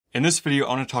In this video,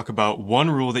 I want to talk about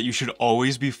one rule that you should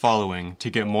always be following to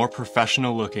get more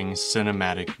professional looking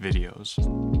cinematic videos.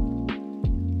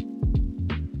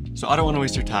 So I don't want to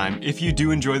waste your time. If you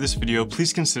do enjoy this video,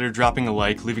 please consider dropping a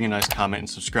like, leaving a nice comment, and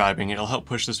subscribing. It'll help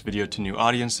push this video to new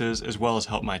audiences, as well as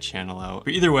help my channel out.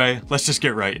 But either way, let's just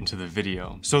get right into the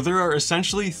video. So there are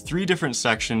essentially 3 different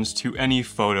sections to any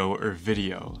photo or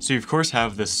video. So you of course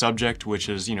have the subject, which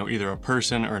is, either a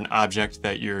person or an object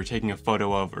that you're taking a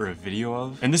photo of or a video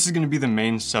of. And this is going to be the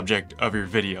main subject of your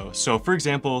video. So for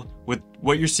example, with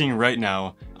what you're seeing right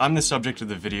now, I'm the subject of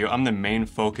the video, I'm the main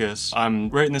focus, I'm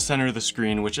right in the center of the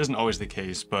screen, which isn't always the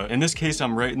case, but in this case,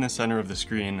 I'm right in the center of the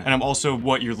screen, and I'm also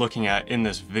what you're looking at in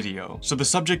this video. So the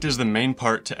subject is the main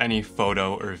part to any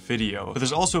photo or video, but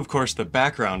there's also, of course, the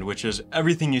background, which is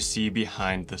everything you see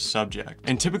behind the subject.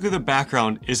 And typically the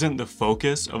background isn't the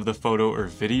focus of the photo or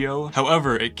video.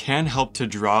 However, it can help to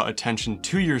draw attention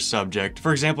to your subject.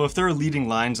 For example, if there are leading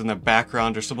lines in the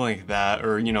background or something like that,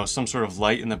 or, some sort of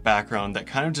light in the background that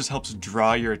kind of just helps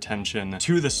draw your attention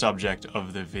to the subject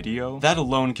of the video. That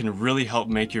alone can really help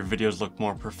make your videos look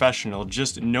more professional,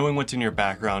 just knowing what's in your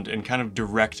background and kind of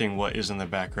directing what is in the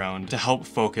background to help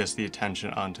focus the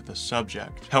attention onto the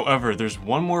subject. However, there's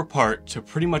one more part to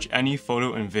pretty much any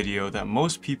photo and video that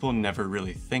most people never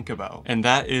really think about, and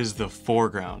that is the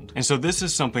foreground. And so this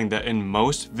is something that in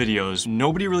most videos,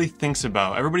 nobody really thinks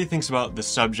about. Everybody thinks about the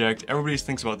subject, everybody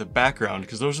thinks about the background,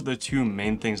 because those are the 2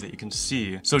 main things that you can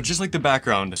see. So just like the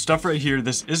background, stuff right here,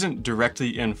 this isn't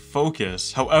directly in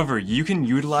focus. However, you can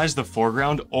utilize the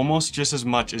foreground almost just as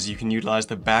much as you can utilize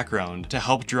the background to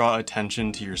help draw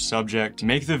attention to your subject,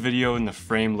 make the video and the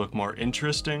frame look more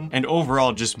interesting, and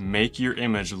overall just make your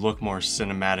image look more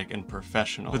cinematic and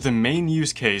professional. But the main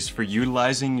use case for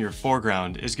utilizing your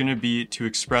foreground is going to be to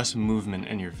express movement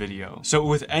in your video. So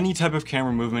with any type of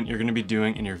camera movement you're going to be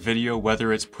doing in your video,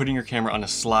 whether it's putting your camera on a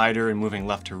slider and moving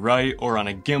left to right, or on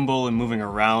a gimbal and moving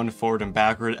around forward and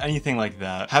backward, anything like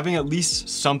that, having at least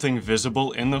something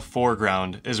visible in the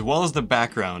foreground as well as the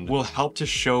background will help to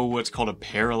show what's called a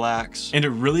parallax, and it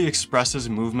really expresses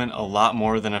movement a lot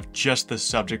more than if just the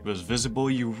subject was visible.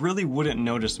 You really wouldn't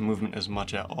notice movement as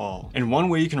much at all. And one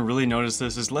way you can really notice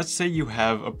this is, let's say you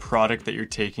have a product that you're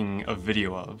taking a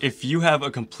video of. If you have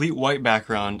a complete white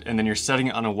background and then you're setting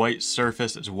it on a white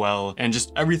surface as well, and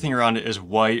just everything around it is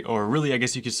white, or really I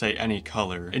guess you could say any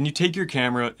color, and you take your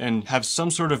camera and have some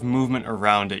sort of movement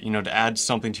around it, to add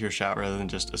something to your shot rather than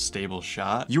just a stable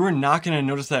shot, you are not going to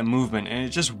notice that movement, and it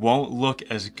just won't look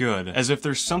as good as if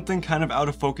there's something kind of out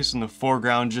of focus in the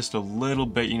foreground, just a little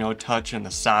bit, touch in the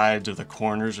sides or the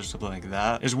corners or something like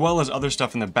that, as well as other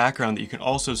stuff in the background that you can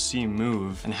also see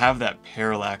move and have that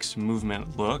parallax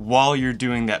movement look while you're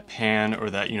doing that pan or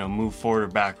that, move forward or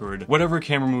backward, whatever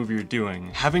camera move you're doing.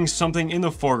 Having something in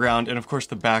the foreground and of course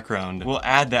the background will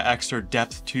add that extra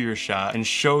depth to your shot and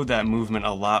show that movement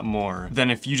a lot more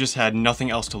than if you just had nothing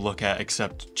else to look at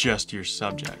except just your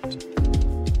subject.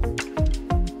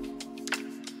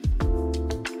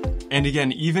 And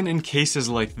again, even in cases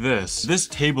like this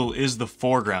table is the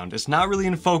foreground. It's not really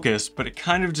in focus, but it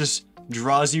kind of just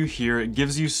draws you here. It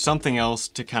gives you something else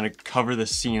to kind of cover the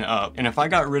scene up. And if I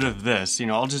got rid of this,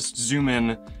 I'll just zoom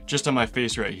in just on my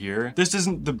face right here. This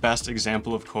isn't the best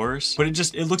example, of course, but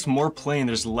it looks more plain.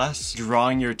 There's less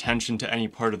drawing your attention to any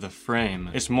part of the frame.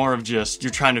 It's more of just,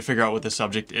 you're trying to figure out what the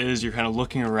subject is. You're kind of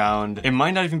looking around. It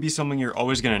might not even be something you're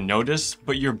always going to notice,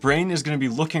 but your brain is going to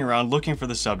be looking around, looking for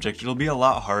the subject. It'll be a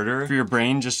lot harder for your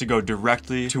brain just to go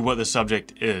directly to what the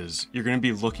subject is. You're going to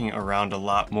be looking around a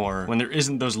lot more when there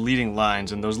isn't those leading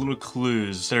lines and those little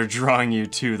clues that are drawing you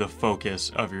to the focus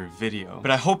of your video.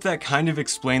 But I hope that kind of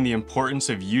explained the importance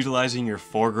of utilizing your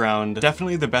foreground.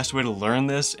 Definitely the best way to learn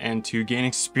this and to gain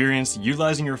experience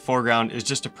utilizing your foreground is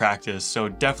just to practice. So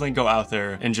definitely go out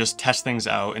there and just test things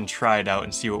out and try it out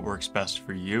and see what works best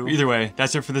for you. Either way,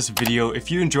 that's it for this video.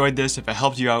 If you enjoyed this, if it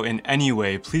helped you out in any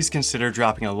way, please consider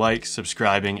dropping a like,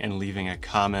 subscribing, and leaving a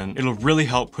comment. It'll really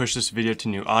help push this video to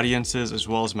new audiences as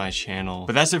well as my channel.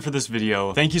 But that's it for this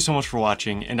video. Thank you so much for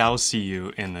watching, and I will see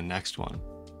you in the next one.